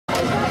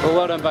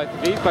Well, well done both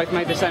of you. Both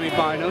made the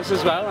semi-finals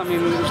as well. I mean,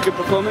 it was a good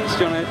performance.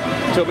 Do you want to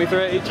talk me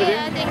through it, each of you?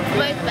 Yeah, I think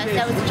for both of us,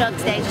 that was the job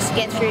today, just to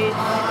get through,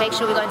 make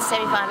sure we go into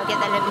semi-final,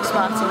 get the Olympic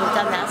spot, and we've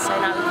done that, so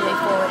now we can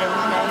move forward and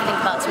think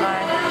about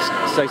tomorrow.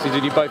 Stacie,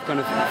 did you both kind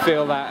of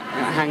feel that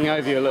hanging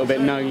over you a little bit,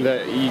 knowing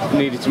that you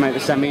needed to make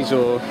the semis,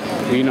 or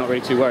were you not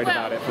really too worried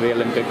about it for the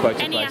Olympic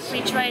quota Any place?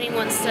 athlete training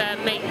wants to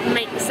make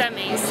the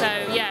semis, so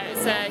yeah,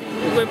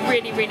 we're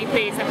really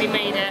pleased that we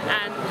made it,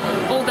 and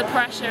all the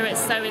pressure, it's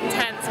so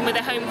intense, and with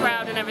the home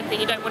crowd and everything,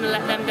 you don't want to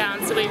let them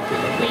down, so we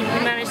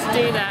managed to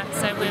do that,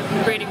 so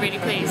we're really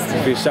pleased.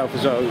 For yourself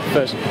as well,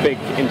 first big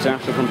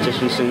international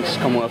competition since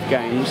Commonwealth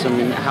Games. I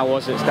mean, how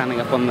was it standing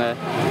up on the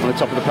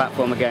top of the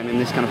platform again in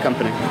this kind of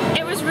company?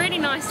 It was really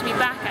nice to be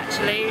back,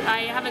 actually.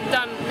 I haven't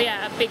done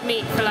a big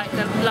meet for like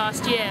the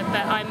last year,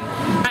 but I'm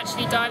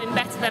actually diving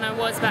better than I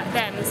was back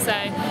then, so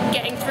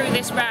getting through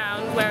this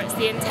round where it's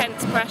the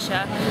intense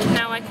pressure,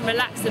 now I can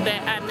relax a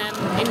bit and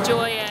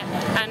enjoy it,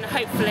 and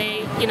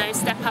hopefully,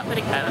 step up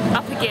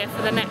a gear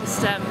for the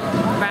next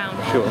round.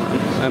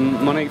 Sure.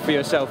 Monique, for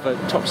yourself, a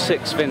top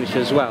 6 finish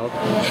as well.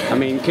 Yeah. I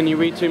mean, can you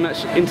read too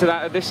much into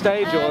that at this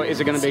stage, or is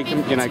it going to be,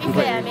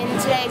 completely? Fair, I mean,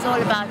 today's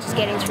all about just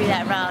getting through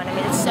that round. I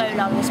mean, it's so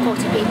long, there's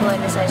 40 people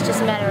in it, so it's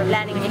just a matter of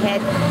landing in your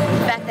head.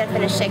 The fact that I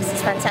finished 6th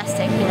is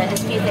fantastic. There's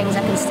a few things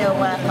I can still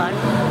work on.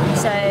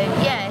 So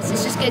yeah,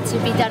 it's just good to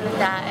be done with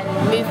that and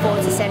move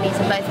forward to semis,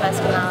 and both of us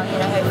can now,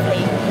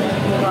 hopefully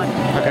move on.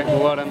 Okay,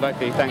 well done both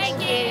of you. Thanks.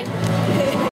 Thank you.